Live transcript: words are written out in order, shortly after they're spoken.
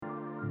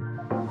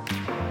Whoever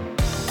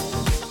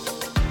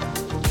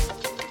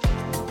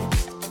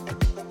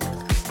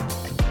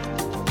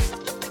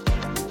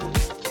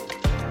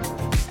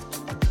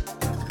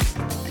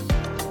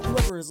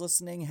is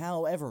listening,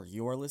 however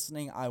you are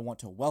listening, I want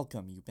to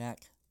welcome you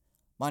back.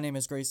 My name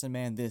is Grayson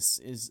Mann. This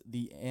is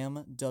the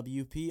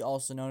MWP,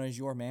 also known as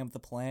Your Man with a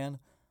Plan,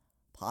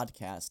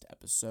 podcast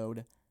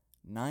episode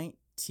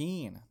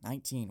 19.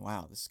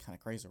 Wow, this is kind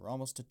of crazy. We're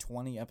almost to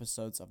 20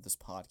 episodes of this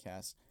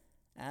podcast.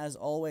 As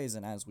always,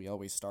 and as we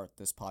always start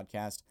this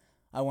podcast,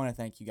 I want to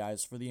thank you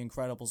guys for the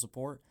incredible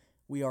support.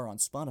 We are on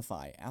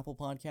Spotify, Apple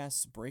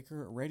Podcasts,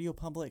 Breaker, Radio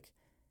Public,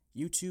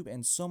 YouTube,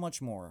 and so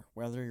much more.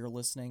 Whether you're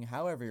listening,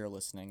 however you're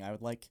listening, I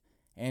would like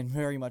and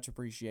very much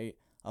appreciate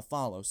a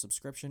follow,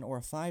 subscription, or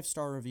a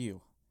 5-star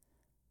review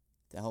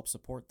to help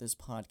support this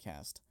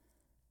podcast.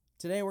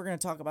 Today we're going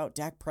to talk about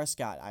Dak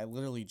Prescott. I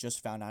literally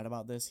just found out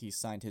about this. He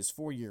signed his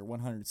 4-year,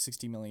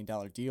 $160 million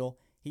deal.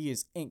 He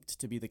is inked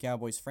to be the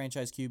Cowboys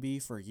franchise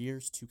QB for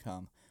years to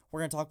come.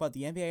 We're going to talk about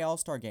the NBA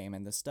All-Star Game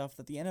and the stuff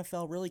that the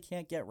NFL really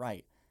can't get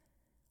right.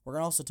 We're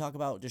going to also talk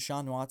about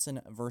Deshaun Watson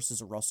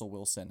versus Russell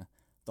Wilson,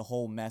 the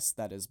whole mess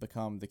that has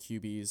become the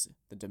QBs,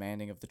 the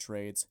demanding of the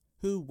trades,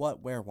 who,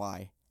 what, where,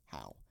 why,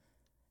 how.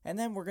 And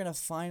then we're going to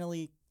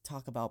finally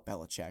talk about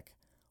Belichick,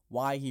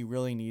 why he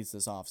really needs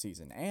this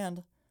offseason,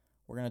 and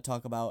we're going to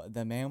talk about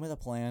the Man with a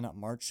Plan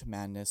March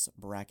Madness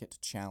Bracket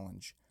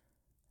Challenge.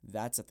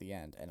 That's at the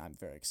end, and I'm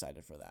very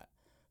excited for that.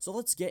 So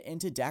let's get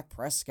into Dak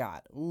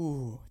Prescott.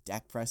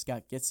 Dak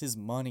Prescott gets his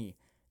money.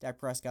 Dak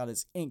Prescott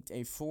has inked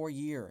a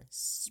 4-year,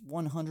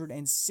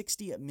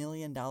 $160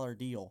 million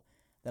deal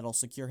that'll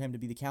secure him to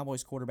be the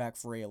Cowboys quarterback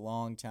for a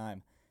long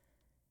time.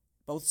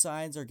 Both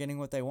sides are getting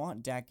what they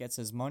want. Dak gets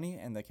his money,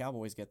 and the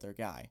Cowboys get their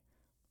guy.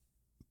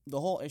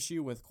 The whole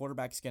issue with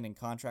quarterbacks getting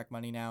contract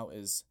money now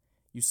is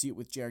you see it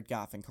with Jared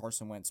Goff and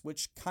Carson Wentz,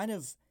 which kind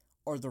of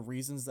are the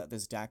reasons that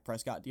this Dak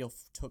Prescott deal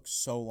took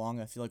so long.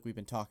 I feel like we've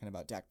been talking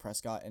about Dak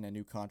Prescott in a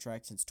new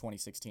contract since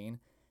 2016,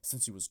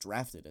 since he was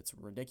drafted. It's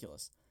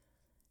ridiculous.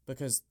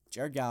 Because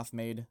Jared Goff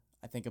made,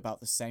 I think,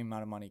 about the same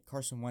amount of money.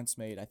 Carson Wentz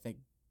made, I think,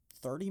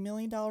 $30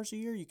 million a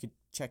year. You could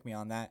check me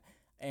on that.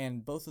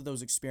 And both of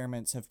those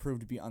experiments have proved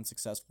to be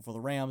unsuccessful for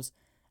the Rams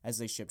as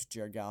they shipped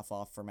Jared Goff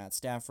off for Matt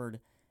Stafford.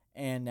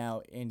 And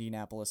now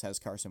Indianapolis has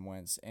Carson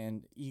Wentz.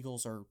 And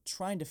Eagles are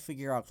trying to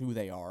figure out who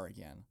they are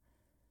again.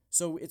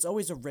 So it's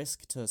always a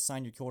risk to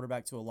sign your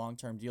quarterback to a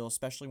long-term deal,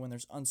 especially when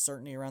there's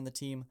uncertainty around the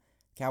team.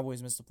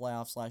 Cowboys missed the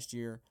playoffs last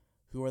year.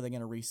 Who are they going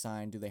to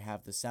re-sign? Do they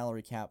have the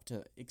salary cap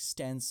to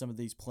extend some of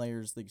these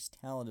players, these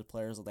talented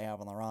players that they have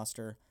on the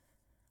roster?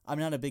 I'm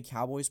not a big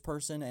Cowboys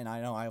person, and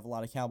I know I have a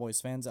lot of Cowboys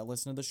fans that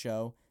listen to the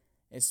show,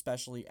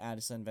 especially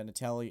Addison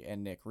Vinatieri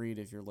and Nick Reed,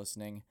 if you're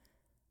listening.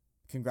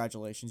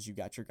 Congratulations, you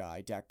got your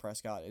guy. Dak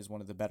Prescott is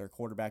one of the better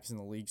quarterbacks in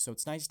the league, so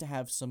it's nice to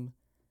have some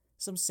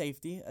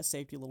safety, a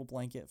safety little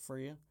blanket for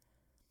you.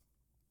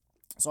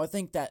 So I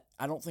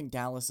don't think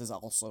Dallas is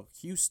also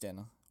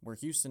Houston, where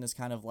Houston is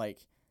kind of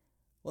like,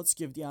 let's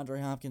give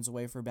DeAndre Hopkins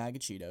away for a bag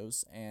of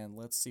Cheetos, and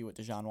let's see what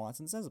Deshaun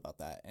Watson says about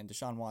that. And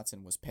Deshaun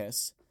Watson was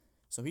pissed,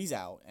 so he's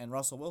out. And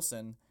Russell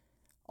Wilson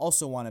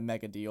also won a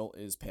mega deal,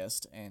 is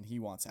pissed, and he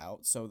wants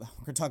out. So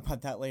we're going to talk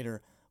about that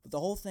later. But the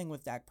whole thing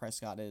with Dak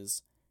Prescott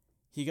is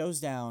he goes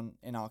down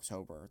in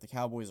October. The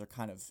Cowboys are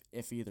kind of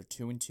iffy. They're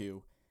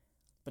 2-2.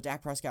 But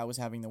Dak Prescott was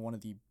having one of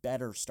the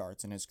better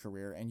starts in his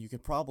career, and you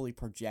could probably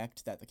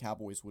project that the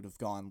Cowboys would have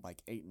gone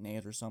like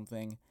 8-8 or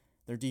something.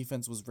 Their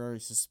defense was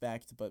very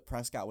suspect, but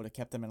Prescott would have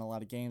kept them in a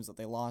lot of games that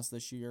they lost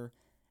this year,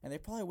 and they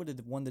probably would have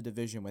won the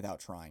division without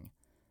trying.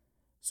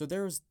 So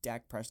there's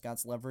Dak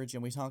Prescott's leverage,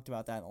 and we talked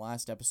about that in the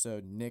last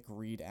episode. Nick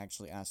Reed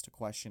actually asked a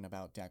question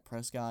about Dak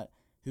Prescott,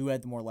 who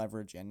had the more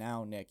leverage, and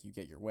now, Nick, you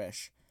get your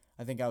wish.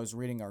 I think I was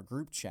reading our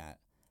group chat.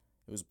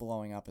 It was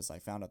blowing up as I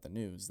found out the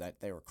news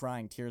that they were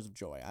crying tears of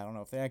joy. I don't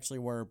know if they actually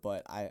were,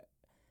 but if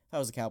I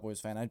was a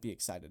Cowboys fan, I'd be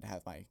excited to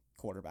have my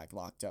quarterback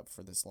locked up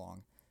for this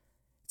long.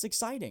 It's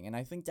exciting, and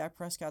I think Dak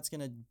Prescott's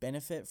going to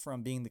benefit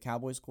from being the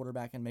Cowboys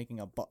quarterback and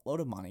making a buttload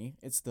of money.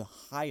 It's the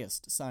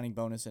highest signing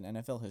bonus in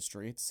NFL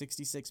history. It's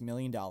 $66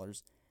 million.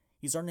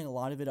 He's earning a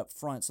lot of it up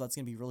front, so that's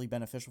going to be really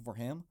beneficial for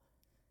him.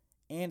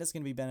 And it's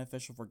going to be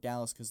beneficial for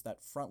Dallas because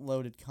that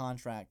front-loaded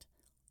contract,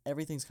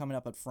 everything's coming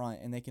up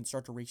front, and they can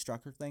start to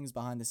restructure things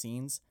behind the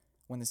scenes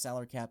when the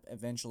salary cap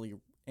eventually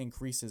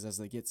increases as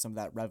they get some of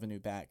that revenue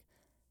back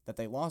that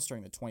they lost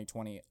during the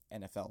 2020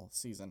 NFL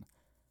season.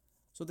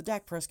 So the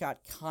Dak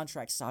Prescott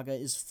contract saga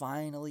is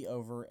finally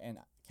over, and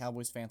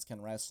Cowboys fans can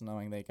rest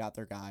knowing they got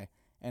their guy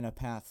and a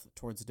path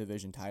towards a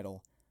division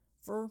title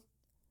for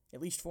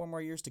at least 4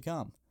 more years to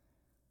come.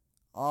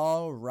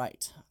 All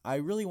right, I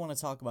really want to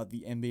talk about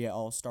the NBA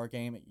All-Star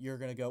Game. You're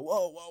going to go,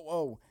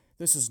 whoa,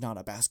 this is not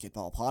a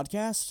basketball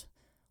podcast.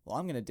 Well,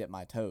 I'm going to dip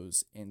my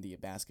toes in the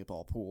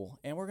basketball pool,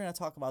 and we're going to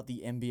talk about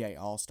the NBA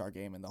All-Star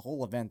Game and the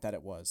whole event that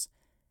it was.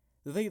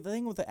 The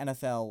thing with the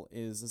NFL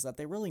is that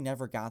they really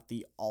never got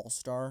the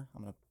All-Star.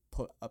 I'm going to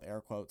put up air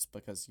quotes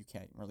because you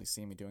can't really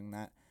see me doing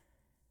that.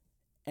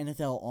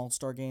 NFL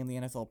All-Star Game, the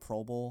NFL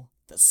Pro Bowl,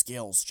 the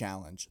Skills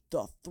Challenge,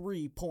 the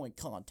 3-point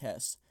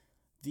contest,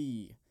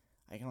 the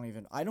I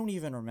don't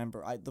even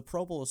remember. The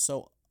Pro Bowl is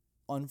so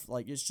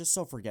it's just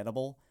so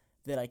forgettable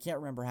that I can't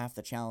remember half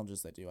the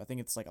challenges they do. I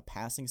think it's like a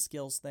passing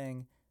skills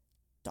thing,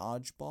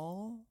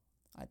 dodgeball.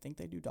 I think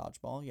they do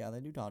dodgeball. Yeah, they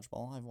do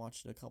dodgeball. I've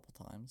watched it a couple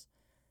times.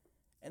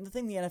 And the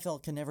thing the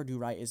NFL can never do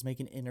right is make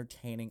an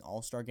entertaining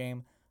All-Star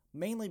game,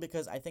 mainly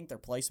because I think their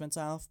placement's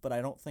off, but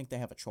I don't think they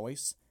have a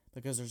choice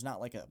because there's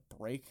not like a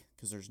break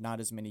because there's not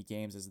as many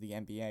games as the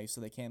NBA,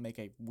 so they can't make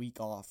a week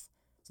off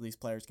so these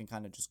players can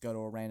kind of just go to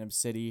a random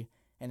city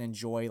and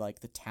enjoy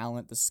like the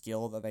talent, the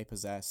skill that they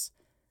possess.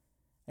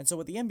 And so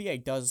what the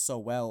NBA does so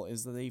well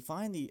is that they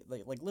find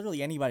like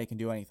literally anybody can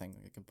do anything.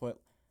 They can put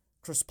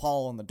Chris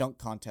Paul in the dunk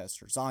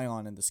contest or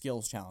Zion in the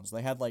skills challenge.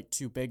 They had like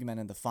two big men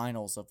in the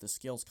finals of the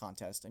skills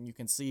contest, and you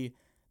can see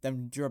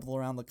them dribble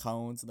around the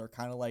cones, and they're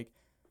kind of like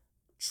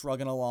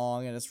shrugging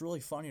along, and it's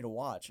really funny to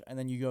watch. And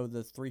then you go to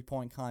the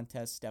three-point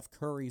contest. Steph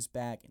Curry's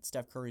back, and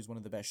Steph Curry's one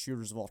of the best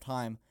shooters of all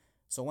time.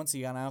 So once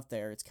he got out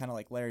there, it's kind of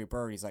like Larry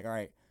Bird. He's like, all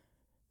right,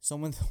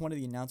 one of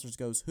the announcers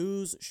goes,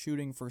 who's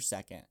shooting for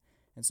second?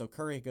 And so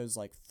Curry goes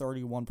like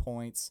 31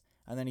 points,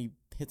 and then he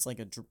hits like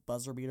a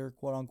buzzer beater,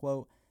 quote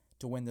unquote,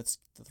 to win the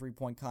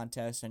three-point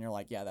contest, and you're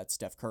like, yeah, that's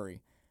Steph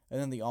Curry.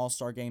 And then the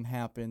All-Star game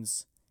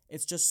happens.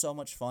 It's just so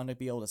much fun to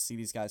be able to see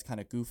these guys kind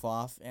of goof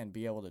off and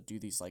be able to do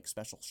these like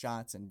special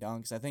shots and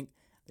dunks. I think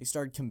they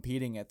started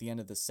competing at the end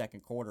of the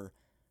second quarter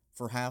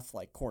for half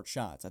like court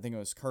shots. I think it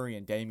was Curry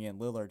and Damian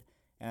Lillard,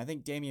 and I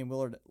think Damian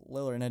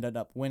Lillard ended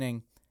up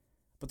winning.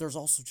 But there's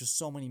also just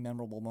so many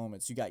memorable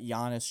moments. You got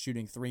Giannis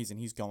shooting threes, and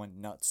he's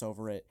going nuts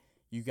over it.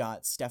 You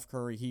got Steph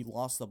Curry. He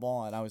lost the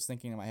ball, and I was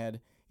thinking in my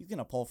head, he's going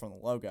to pull from the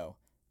logo.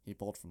 He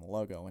pulled from the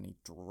logo, and he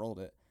drilled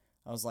it.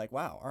 I was like,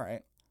 wow, all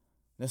right.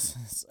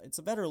 It's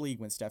a better league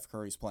when Steph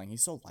Curry's playing.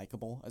 He's so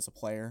likable as a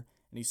player,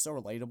 and he's so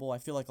relatable. I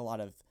feel like a lot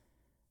of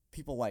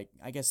people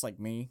I guess like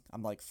me,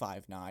 I'm like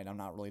 5'9". I'm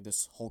not really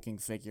this hulking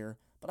figure,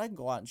 but I can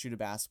go out and shoot a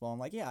basketball. I'm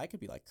like, yeah, I could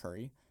be like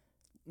Curry.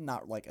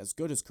 Not like as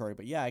good as Curry,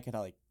 but yeah, I could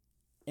like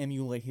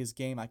emulate his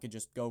game. I could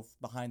just go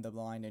behind the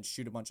line and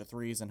shoot a bunch of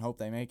threes and hope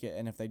they make it.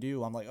 And if they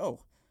do, I'm like, oh,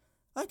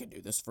 I could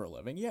do this for a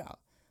living. Yeah.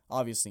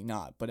 Obviously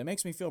not, but it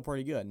makes me feel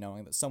pretty good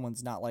knowing that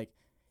someone's not like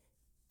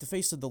the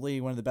face of the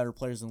league, one of the better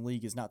players in the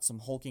league is not some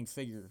hulking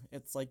figure.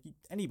 It's like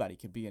anybody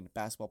could be a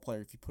basketball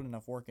player if you put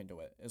enough work into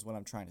it, is what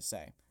I'm trying to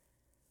say.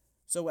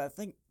 So I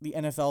think the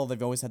NFL,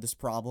 they've always had this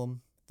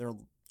problem. They're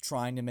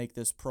trying to make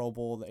this Pro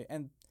Bowl,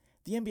 and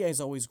the NBA is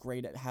always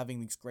great at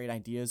having these great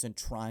ideas and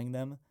trying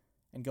them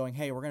and going,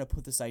 hey, we're going to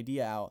put this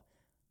idea out,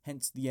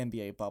 hence the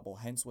NBA bubble,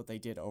 hence what they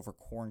did over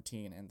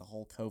quarantine and the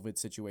whole COVID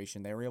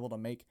situation. They were able to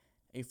make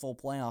a full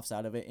playoffs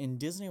out of it in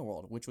Disney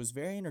World, which was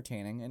very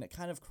entertaining, and it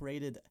kind of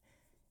created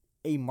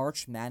a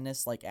March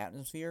Madness-like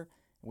atmosphere,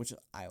 which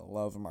I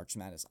love March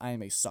Madness. I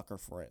am a sucker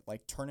for it.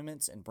 Like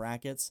tournaments and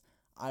brackets,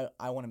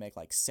 I want to make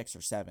like 6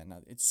 or 7.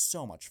 It's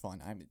so much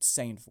fun. I'm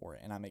insane for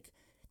it, and I make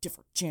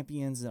different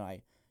champions, and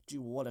I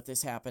do what if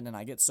this happened, and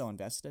I get so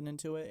invested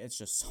into it. It's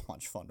just so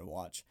much fun to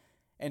watch.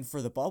 And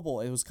for the bubble,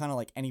 it was kind of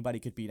like anybody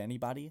could beat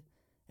anybody,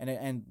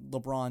 and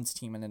LeBron's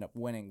team ended up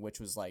winning, which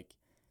was like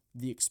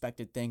the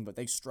expected thing, but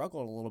they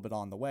struggled a little bit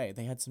on the way.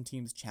 They had some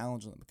teams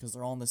challenge them because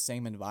they're all in the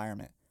same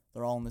environment.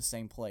 They're all in the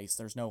same place.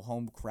 There's no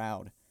home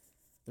crowd.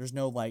 There's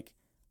no, like,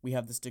 we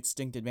have this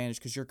distinct advantage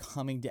because you're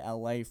coming to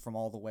LA from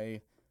all the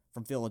way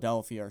from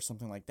Philadelphia or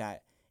something like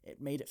that.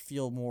 It made it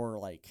feel more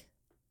like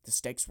the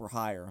stakes were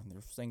higher and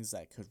there's things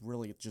that could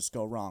really just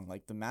go wrong.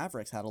 Like the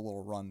Mavericks had a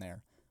little run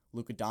there.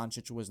 Luka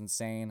Doncic was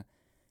insane.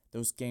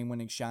 Those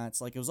game-winning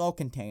shots, like it was all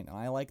contained, and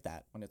I like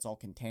that when it's all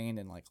contained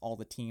and like all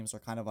the teams are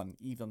kind of on an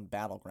even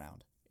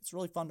battleground. It's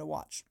really fun to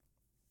watch.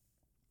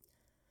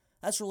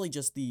 That's really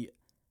just the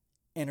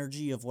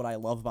energy of what I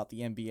love about the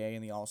NBA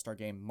and the All-Star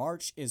Game.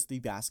 March is the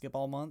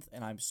basketball month,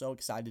 and I'm so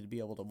excited to be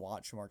able to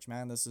watch March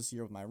Madness this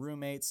year with my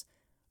roommates,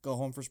 go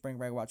home for spring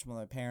break, watch with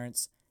my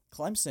parents.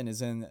 Clemson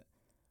is in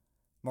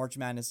March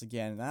Madness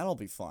again, and that'll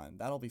be fun.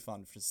 That'll be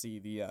fun to see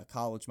the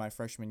college my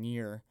freshman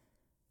year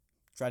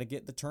try to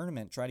get the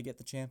tournament, try to get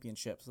the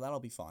championship, so that'll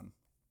be fun.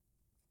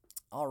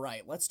 All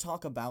right, let's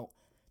talk about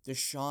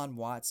Deshaun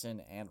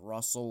Watson and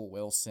Russell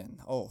Wilson.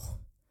 Oh,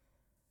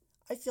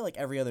 I feel like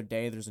every other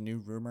day there's a new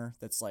rumor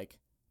that's like,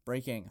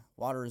 breaking,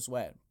 water is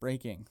wet,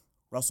 breaking,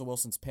 Russell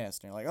Wilson's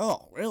pissed. And you're like,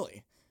 oh,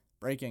 really?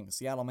 Breaking,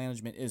 Seattle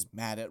management is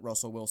mad at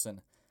Russell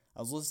Wilson. I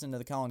was listening to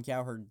the Colin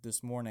Cowherd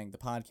this morning, the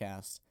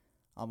podcast,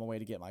 on my way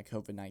to get my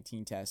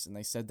COVID-19 test, and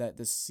they said that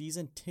the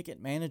season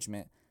ticket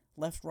management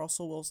left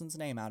Russell Wilson's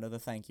name out of the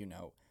thank you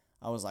note.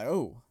 I was like,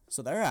 oh,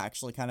 so they're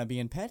actually kind of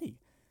being petty.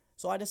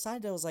 So I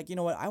decided, I was like, you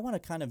know what, I want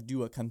to kind of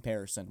do a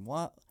comparison.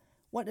 What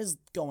is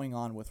going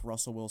on with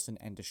Russell Wilson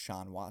and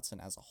Deshaun Watson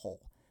as a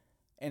whole?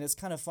 And it's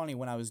kind of funny,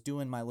 when I was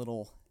doing my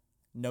little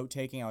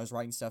note-taking, I was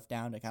writing stuff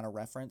down to kind of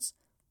reference.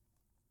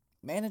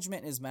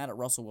 Management is mad at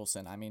Russell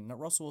Wilson. I mean,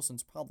 Russell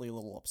Wilson's probably a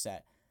little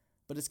upset,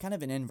 but it's kind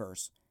of an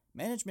inverse.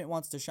 Management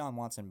wants Deshaun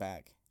Watson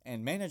back,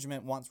 and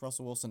management wants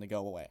Russell Wilson to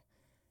go away.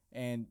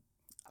 And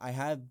I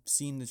have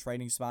seen the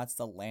trading spots,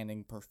 the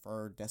landing,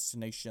 preferred,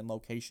 destination,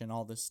 location,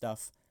 all this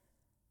stuff.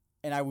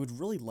 And I would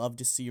really love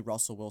to see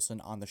Russell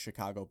Wilson on the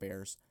Chicago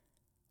Bears.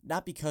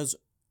 Not because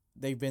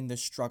they've been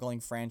this struggling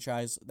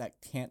franchise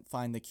that can't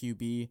find the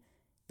QB.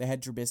 They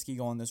had Trubisky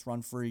go on this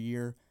run for a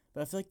year.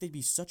 But I feel like they'd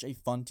be such a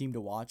fun team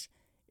to watch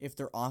if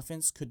their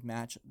offense could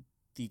match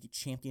the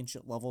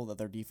championship level that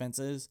their defense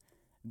is.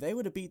 They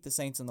would have beat the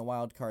Saints in the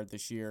wild card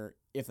this year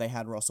if they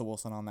had Russell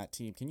Wilson on that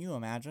team. Can you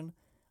imagine?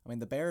 I mean,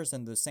 the Bears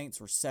and the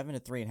Saints were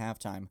 7-3 at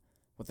halftime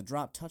with a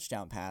dropped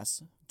touchdown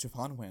pass,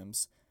 Javon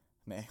Wims.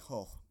 Man,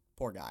 oh,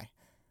 poor guy.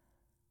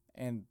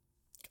 And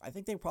I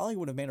think they probably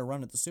would have made a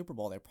run at the Super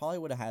Bowl. They probably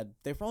would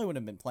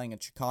have been playing in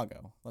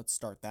Chicago. Let's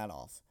start that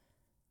off.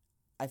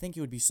 I think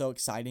it would be so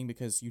exciting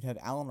because you'd have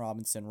Allen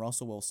Robinson,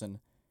 Russell Wilson,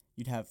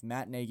 you'd have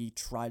Matt Nagy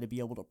try to be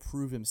able to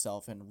prove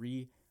himself and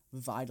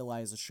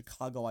revitalize a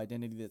Chicago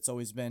identity that's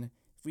always been,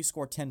 if we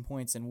score 10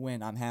 points and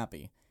win, I'm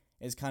happy.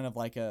 It's kind of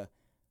like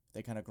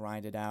they kind of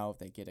grind it out,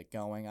 they get it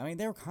going. I mean,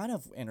 they were kind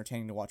of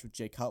entertaining to watch with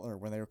Jay Cutler,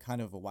 where they were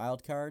kind of a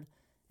wild card,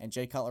 and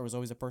Jay Cutler was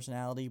always a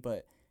personality,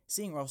 but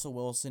seeing Russell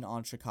Wilson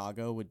on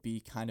Chicago would be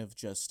kind of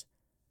just,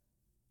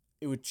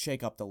 it would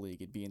shake up the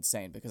league. It'd be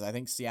insane because I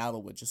think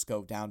Seattle would just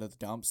go down to the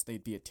dumps.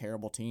 They'd be a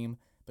terrible team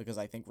because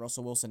I think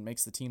Russell Wilson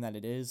makes the team that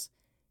it is.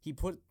 He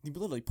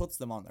literally puts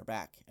them on their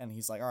back, and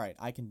he's like, all right,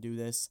 I can do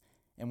this.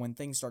 And when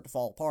things start to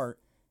fall apart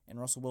and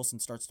Russell Wilson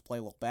starts to play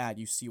a little bad,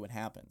 you see what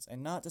happens.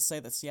 And not to say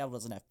that Seattle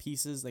doesn't have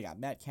pieces. They got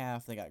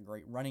Metcalf. They got a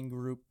great running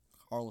group,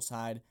 Carlos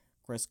Hyde,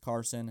 Chris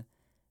Carson.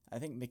 I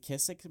think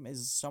McKissick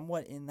is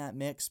somewhat in that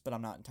mix, but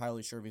I'm not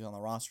entirely sure if he's on the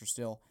roster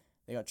still.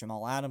 They got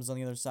Jamal Adams on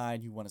the other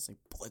side. You want to say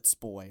Blitz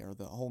Boy or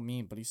the whole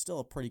meme, but he's still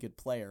a pretty good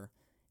player.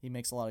 He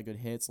makes a lot of good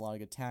hits, a lot of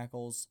good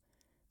tackles.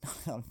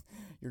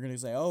 You're going to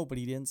say, oh, but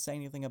he didn't say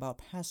anything about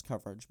pass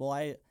coverage. Well,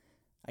 I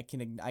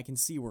can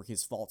see where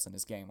his faults in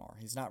his game are.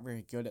 He's not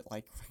very good at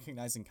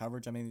recognizing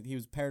coverage. I mean, he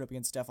was paired up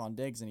against Stephon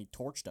Diggs and he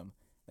torched him.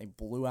 They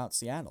blew out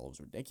Seattle. It was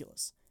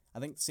ridiculous. I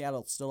think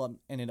Seattle still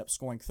ended up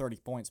scoring 30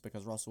 points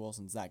because Russell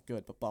Wilson's that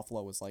good, but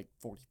Buffalo was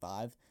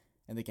 45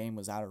 and the game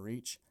was out of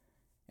reach.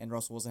 And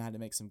Russell Wilson had to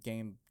make some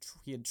game.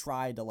 He had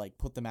tried to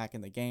put them back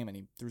in the game, and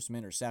he threw some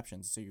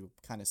interceptions, so you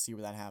kind of see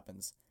where that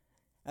happens.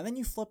 And then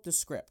you flip the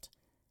script,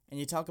 and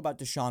you talk about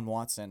Deshaun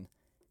Watson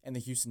and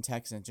the Houston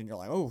Texans, and you're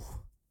like, oh,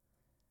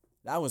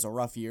 that was a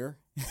rough year.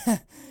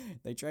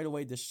 They trade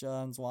away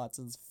Deshaun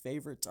Watson's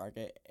favorite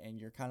target, and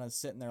you're kind of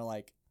sitting there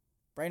like,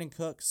 Brandon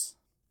Cooks,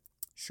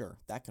 sure,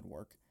 that could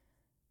work.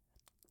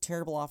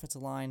 Terrible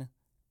offensive line,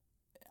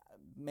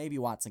 maybe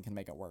Watson can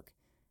make it work.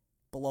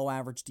 Below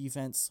average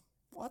defense,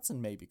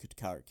 Watson maybe could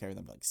carry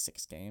them to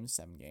 6 games,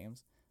 7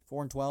 games.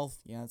 4-12,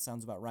 yeah, that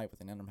sounds about right with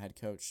an interim head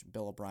coach.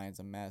 Bill O'Brien's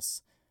a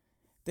mess.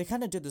 They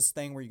kind of did this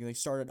thing where they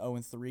started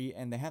 0-3,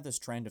 and they have this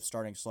trend of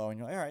starting slow, and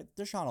you're like, all right,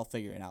 Deshaun will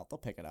figure it out. They'll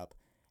pick it up.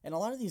 And a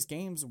lot of these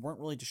games weren't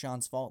really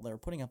Deshaun's fault. They were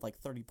putting up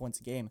 30 points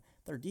a game.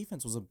 Their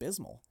defense was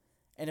abysmal.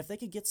 And if they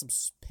could get some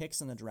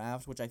picks in the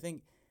draft, which I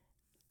think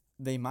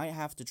they might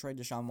have to trade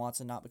Deshaun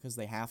Watson, not because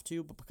they have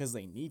to, but because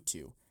they need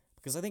to.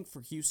 Because I think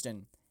for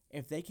Houston,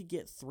 if they could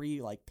get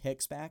 3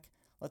 picks back,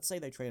 let's say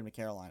they trade him to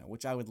Carolina,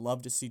 which I would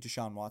love to see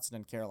Deshaun Watson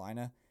in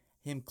Carolina,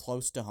 him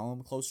close to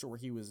home, close to where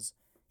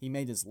he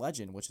made his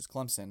legend, which is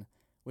Clemson,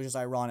 which is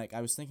ironic.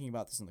 I was thinking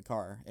about this in the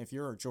car. If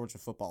you're a Georgia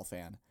football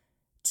fan,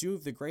 2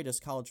 of the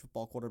greatest college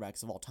football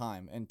quarterbacks of all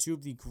time, and 2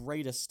 of the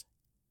greatest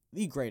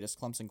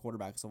Clemson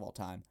quarterbacks of all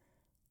time,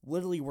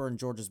 literally were in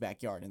Georgia's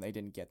backyard, and they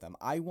didn't get them.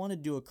 I want to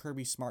do a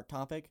Kirby Smart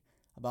topic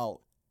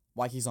about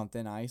why he's on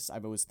thin ice. I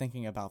was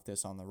thinking about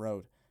this on the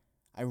road.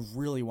 I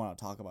really want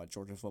to talk about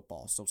Georgia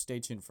football, so stay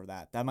tuned for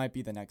that. That might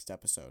be the next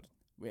episode.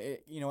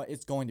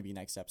 It's going to be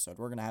next episode.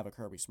 We're going to have a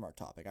Kirby Smart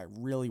topic. I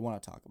really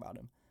want to talk about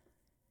him.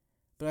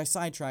 But I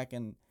sidetrack,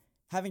 and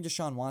having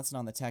Deshaun Watson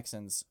on the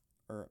Texans,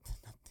 or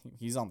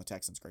he's on the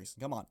Texans, Grayson,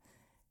 come on.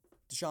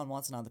 Deshaun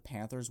Watson on the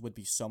Panthers would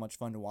be so much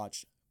fun to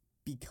watch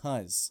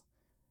because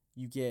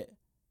you get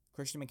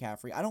Christian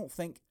McCaffrey. I don't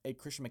think a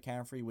Christian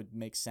McCaffrey would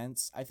make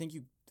sense. I think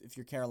if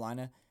you're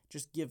Carolina,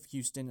 just give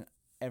Houston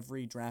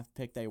every draft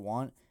pick they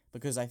want,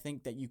 because I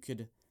think that you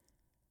could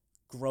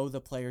grow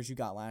the players you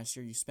got last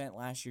year. You spent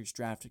last year's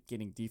draft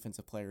getting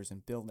defensive players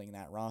and building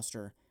that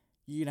roster.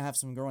 You're going to have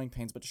some growing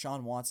pains, but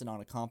Deshaun Watson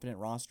on a competent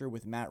roster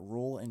with Matt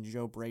Rule and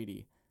Joe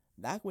Brady,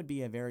 that would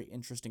be a very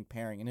interesting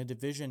pairing in a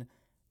division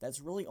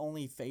that's really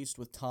only faced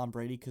with Tom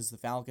Brady because the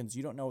Falcons,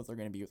 you don't know what they're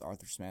going to be with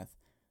Arthur Smith.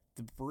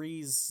 The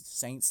Breeze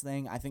Saints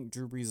thing, I think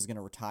Drew Brees is going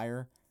to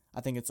retire.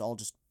 I think it's all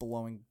just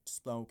blowing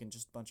smoke and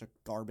just a bunch of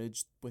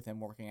garbage with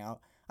him working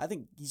out. I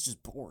think he's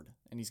just bored,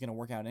 and he's going to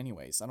work out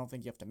anyways. I don't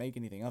think you have to make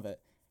anything of it.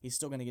 He's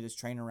still going to get his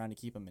trainer around to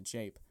keep him in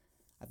shape.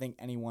 I think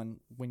when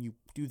you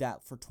do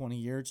that for 20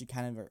 years, you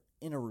kind of are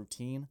in a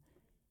routine.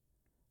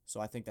 So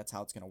I think that's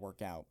how it's going to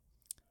work out.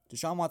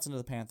 Deshaun Watson to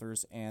the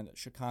Panthers, and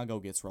Chicago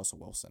gets Russell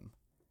Wilson.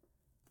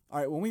 All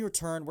right, when we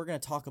return, we're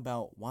going to talk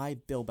about why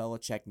Bill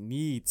Belichick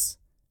needs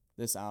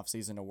this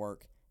offseason to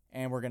work,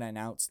 and we're going to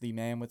announce the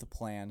Man with a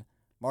Plan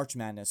March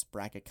Madness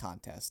Bracket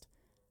Contest.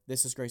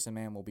 This is Grayson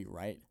Mann. We'll be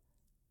right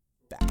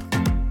back.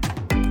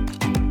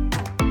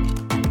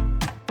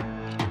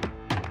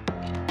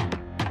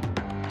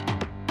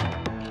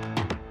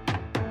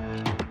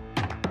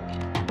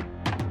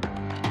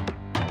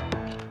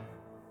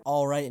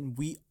 All right, and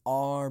we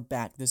are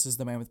back. This is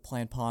the Man with a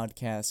Plan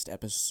podcast,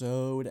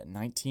 episode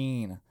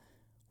 19.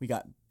 We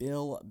got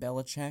Bill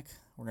Belichick.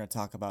 We're going to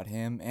talk about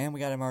him, and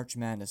we got a March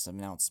Madness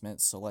announcement,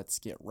 so let's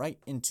get right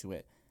into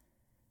it.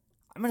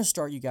 I'm going to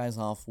start you guys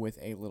off with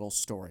a little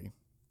story.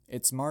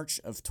 It's March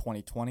of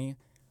 2020.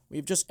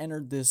 We've just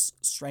entered this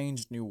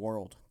strange new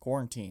world,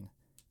 quarantine.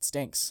 It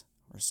stinks.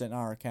 We're sitting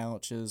on our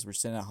couches, we're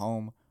sitting at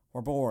home,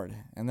 we're bored,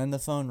 and then the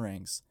phone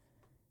rings.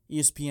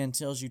 ESPN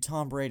tells you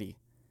Tom Brady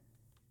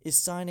is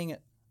signing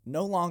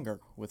no longer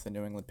with the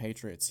New England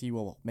Patriots. He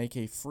will make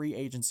a free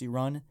agency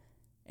run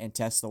and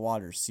test the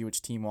waters, see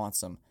which team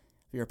wants him.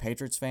 If you're a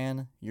Patriots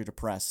fan, you're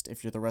depressed.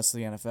 If you're the rest of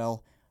the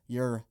NFL,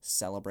 you're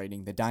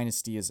celebrating. The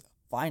dynasty is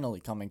finally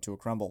coming to a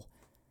crumble.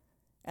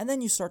 And then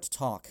you start to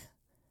talk.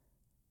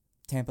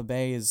 Tampa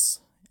Bay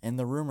is in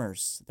the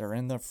rumors. They're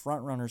in the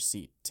front-runner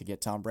seat to get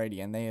Tom Brady,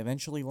 and they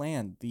eventually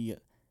land the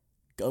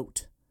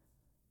GOAT,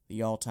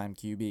 the all-time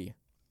QB.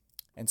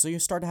 And so you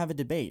start to have a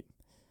debate.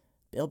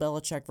 Bill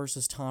Belichick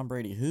versus Tom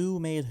Brady. Who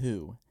made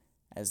who?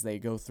 As they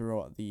go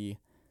through the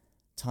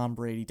Tom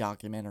Brady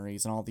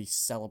documentaries and all the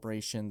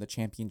celebration, the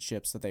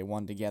championships that they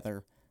won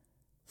together.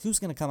 Who's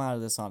going to come out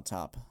of this on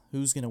top?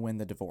 Who's going to win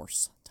the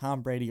divorce?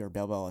 Tom Brady or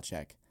Bill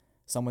Belichick?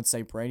 Some would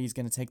say Brady's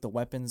going to take the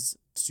weapons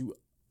to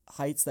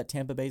heights that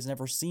Tampa Bay's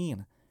never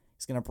seen.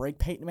 He's going to break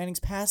Peyton Manning's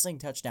passing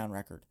touchdown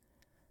record.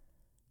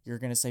 You're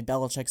going to say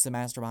Belichick's the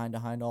mastermind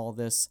behind all of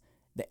this.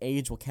 The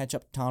age will catch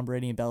up to Tom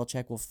Brady, and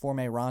Belichick will form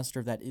a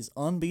roster that is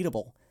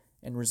unbeatable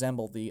and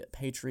resemble the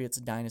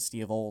Patriots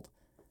dynasty of old.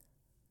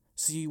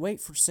 So you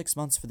wait for 6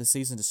 months for the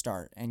season to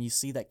start, and you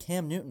see that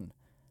Cam Newton,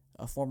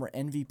 a former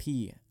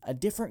MVP, a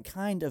different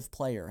kind of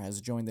player, has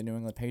joined the New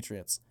England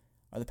Patriots.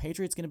 Are the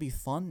Patriots going to be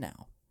fun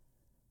now?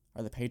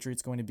 Are the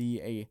Patriots going to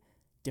be a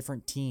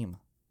different team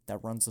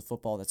that runs the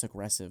football, that's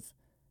aggressive,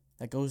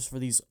 that goes for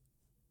these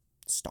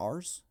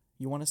stars,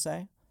 you want to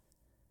say?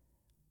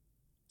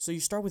 So you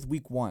start with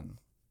week 1,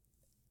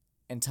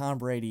 and Tom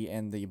Brady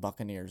and the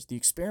Buccaneers. The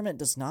experiment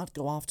does not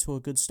go off to a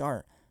good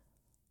start.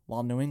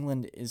 While New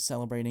England is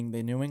celebrating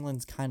the New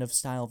England's kind of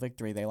style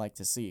victory they like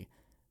to see.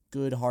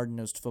 Good,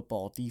 hard-nosed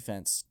football,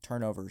 defense,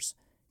 turnovers.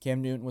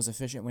 Cam Newton was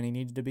efficient when he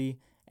needed to be,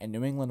 and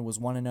New England was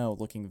 1-0,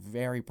 looking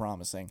very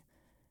promising.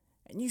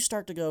 And you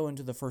start to go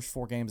into the first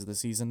 4 games of the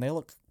season, they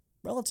look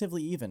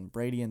relatively even.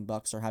 Brady and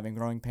Bucs are having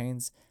growing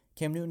pains.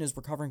 Cam Newton is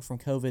recovering from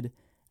COVID,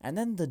 and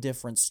then the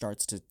difference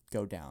starts to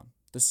go down.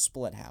 The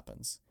split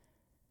happens.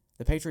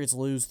 The Patriots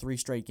lose 3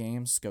 straight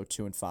games, go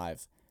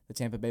 2-5. The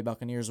Tampa Bay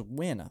Buccaneers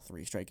win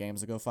 3 straight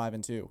games, go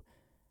 5-2.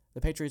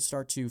 The Patriots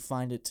start to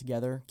find it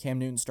together. Cam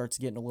Newton starts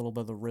getting a little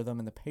bit of the rhythm,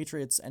 and the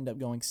Patriots end up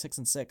going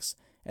 6-6,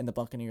 and the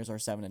Buccaneers are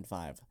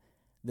 7-5.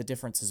 The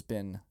difference has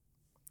been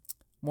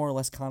more or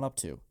less caught up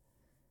to.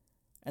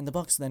 And the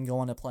Bucs then go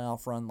on a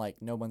playoff run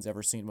like no one's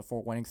ever seen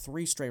before, winning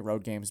 3 straight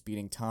road games,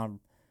 beating Tom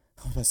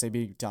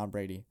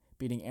Brady,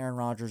 beating Aaron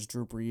Rodgers,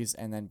 Drew Brees,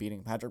 and then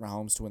beating Patrick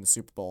Mahomes to win the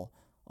Super Bowl.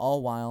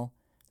 All while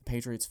the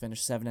Patriots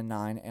finish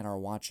 7-9 and are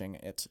watching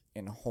it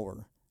in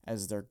horror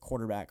as their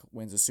quarterback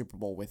wins a Super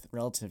Bowl with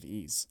relative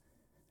ease.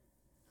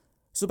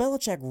 So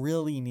Belichick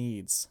really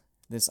needs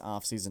this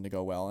offseason to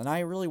go well, and I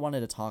really wanted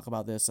to talk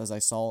about this as I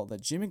saw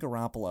that Jimmy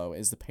Garoppolo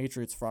is the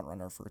Patriots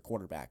frontrunner for a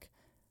quarterback.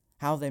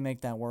 How they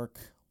make that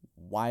work,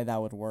 why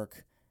that would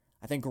work.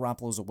 I think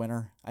Garoppolo's a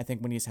winner. I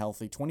think when he's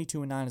healthy,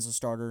 22-9 as a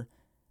starter,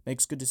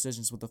 makes good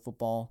decisions with the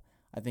football.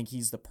 I think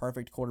he's the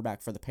perfect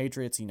quarterback for the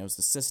Patriots. He knows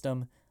the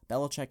system.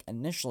 Belichick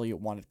initially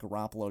wanted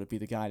Garoppolo to be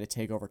the guy to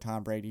take over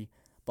Tom Brady,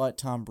 but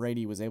Tom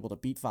Brady was able to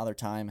beat Father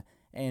Time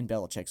and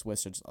Belichick's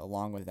wishes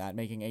along with that,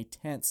 making a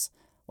tense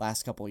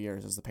last couple of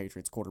years as the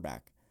Patriots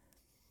quarterback.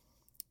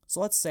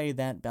 So let's say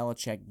that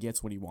Belichick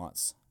gets what he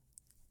wants.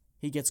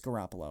 He gets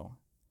Garoppolo.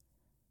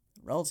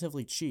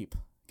 Relatively cheap,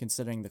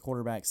 considering the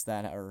quarterbacks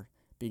that are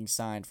being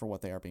signed for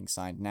what they are being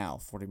signed now,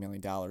 $40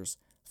 million,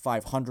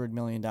 $500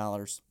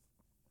 million.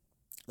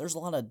 There's a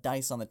lot of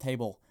dice on the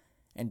table,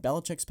 and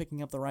Belichick's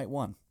picking up the right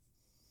one.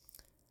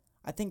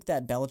 I think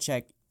that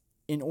Belichick,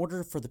 in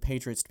order for the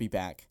Patriots to be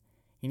back,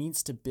 he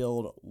needs to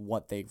build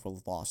what they've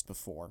lost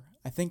before.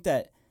 I think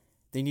that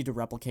they need to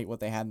replicate what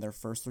they had in their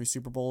first 3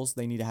 Super Bowls.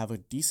 They need to have a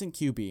decent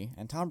QB,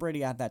 and Tom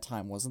Brady at that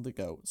time wasn't the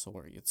GOAT,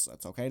 so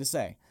it's okay to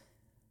say.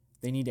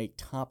 They need a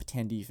top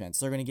 10 defense.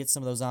 They're going to get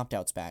some of those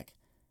opt-outs back.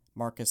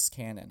 Marcus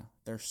Cannon,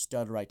 their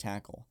stud right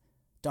tackle.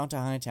 Dante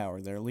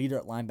Hightower, their leader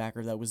at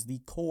linebacker that was the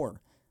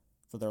core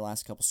for their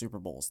last couple Super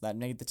Bowls. That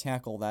made the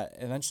tackle that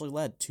eventually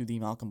led to the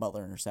Malcolm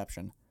Butler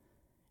interception.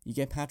 You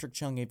get Patrick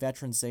Chung, a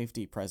veteran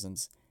safety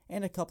presence,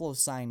 and a couple of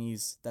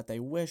signees that they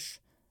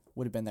wish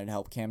would have been there to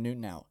help Cam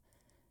Newton out.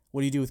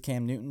 What do you do with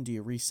Cam Newton? Do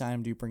you re-sign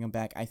him? Do you bring him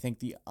back? I think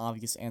the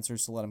obvious answer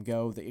is to let him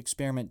go. The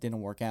experiment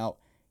didn't work out.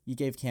 You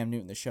gave Cam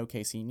Newton the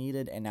showcase he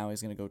needed, and now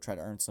he's going to go try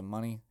to earn some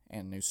money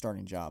and a new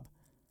starting job.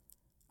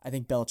 I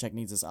think Belichick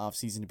needs this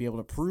offseason to be able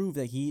to prove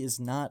that he is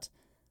not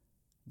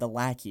the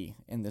lackey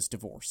in this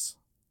divorce.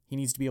 He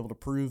needs to be able to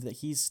prove that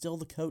he's still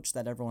the coach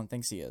that everyone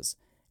thinks he is.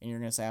 And you're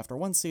going to say, after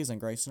one season,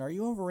 Grayson, are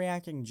you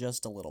overreacting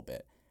just a little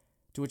bit?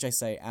 To which I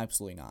say,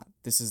 absolutely not.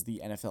 This is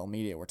the NFL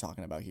media we're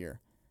talking about here.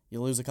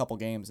 You lose a couple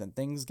games and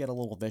things get a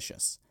little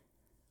vicious.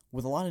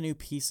 With a lot of new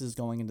pieces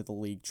going into the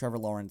league, Trevor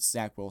Lawrence,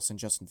 Zach Wilson,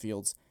 Justin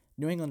Fields,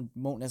 New England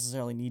won't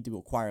necessarily need to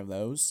acquire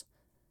those,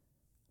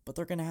 but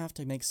they're going to have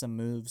to make some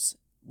moves.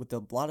 With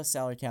the lot of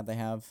salary cap they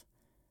have,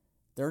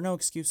 there are no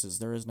excuses.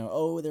 There is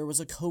no, there was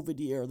a COVID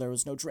year, there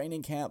was no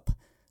training camp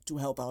to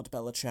help out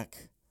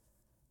Belichick.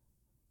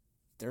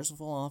 There's a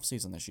full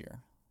offseason this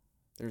year.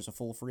 There's a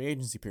full free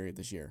agency period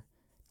this year.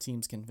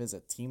 Teams can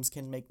visit. Teams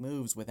can make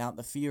moves without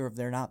the fear of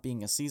there not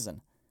being a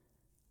season.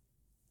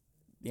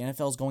 The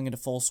NFL is going into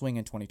full swing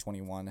in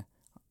 2021.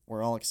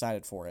 We're all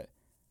excited for it.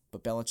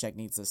 But Belichick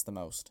needs this the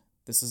most.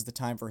 This is the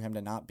time for him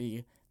to not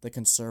be the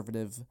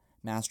conservative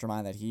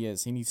mastermind that he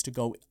is. He needs to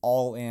go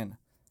all in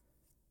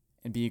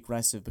and be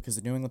aggressive because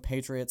the New England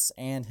Patriots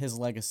and his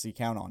legacy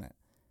count on it.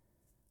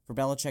 For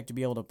Belichick to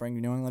be able to bring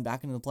New England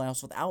back into the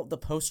playoffs without the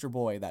poster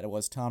boy that it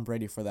was Tom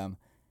Brady for them,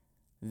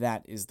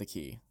 that is the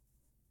key.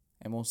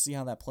 And we'll see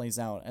how that plays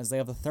out as they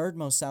have the third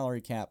most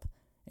salary cap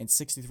in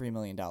 $63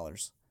 million.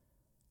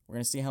 We're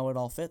going to see how it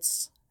all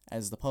fits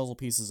as the puzzle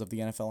pieces of the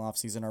NFL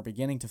offseason are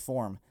beginning to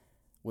form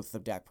with the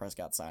Dak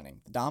Prescott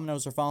signing. The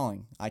dominoes are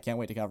falling. I can't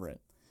wait to cover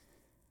it.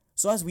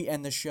 So as we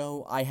end the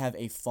show, I have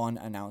a fun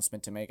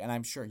announcement to make, and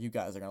I'm sure you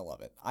guys are going to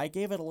love it. I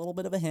gave it a little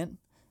bit of a hint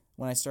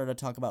when I started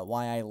to talk about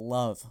why I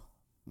love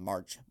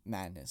March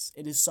Madness.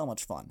 It is so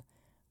much fun.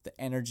 The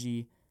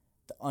energy,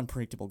 the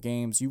unpredictable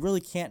games. You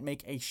really can't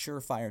make a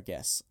surefire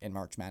guess in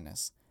March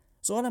Madness.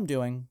 So what I'm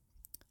doing,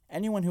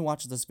 anyone who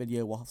watches this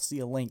video will see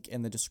a link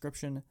in the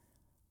description,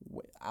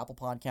 Apple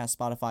Podcasts,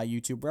 Spotify,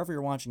 YouTube, wherever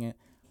you're watching it.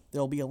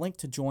 There'll be a link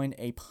to join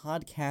a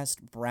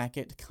podcast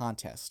bracket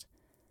contest.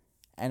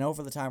 And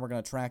over the time, we're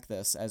going to track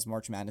this as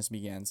March Madness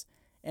begins.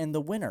 And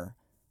the winner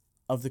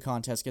of the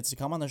contest gets to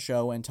come on the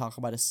show and talk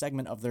about a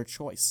segment of their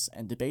choice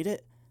and debate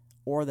it,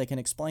 or they can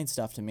explain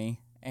stuff to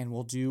me, and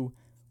we'll do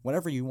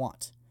whatever you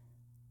want.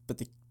 But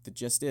the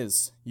gist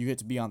is, you get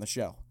to be on the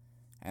show,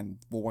 and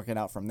we'll work it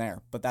out from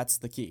there. But that's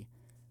the key.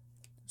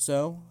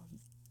 So,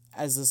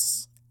 as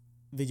this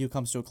video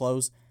comes to a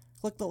close,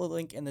 click the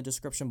link in the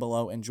description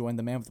below and join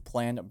the Man with the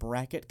Plan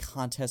Bracket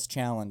Contest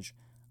Challenge.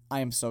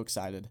 I am so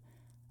excited.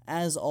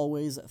 As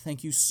always,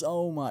 thank you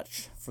so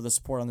much for the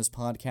support on this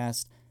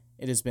podcast.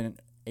 It has been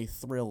a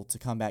thrill to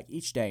come back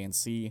each day and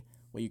see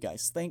what you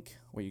guys think,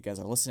 what you guys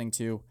are listening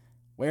to,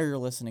 where you're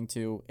listening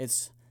to.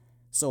 It's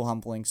so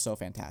humbling, so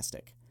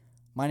fantastic.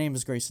 My name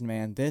is Grayson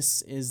Mann.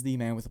 This is the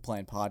Man with a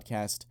Plan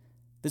podcast.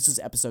 This is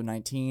episode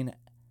 19.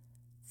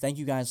 Thank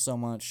you guys so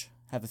much.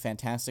 Have a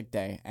fantastic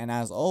day. And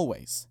as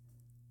always,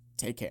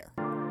 take care.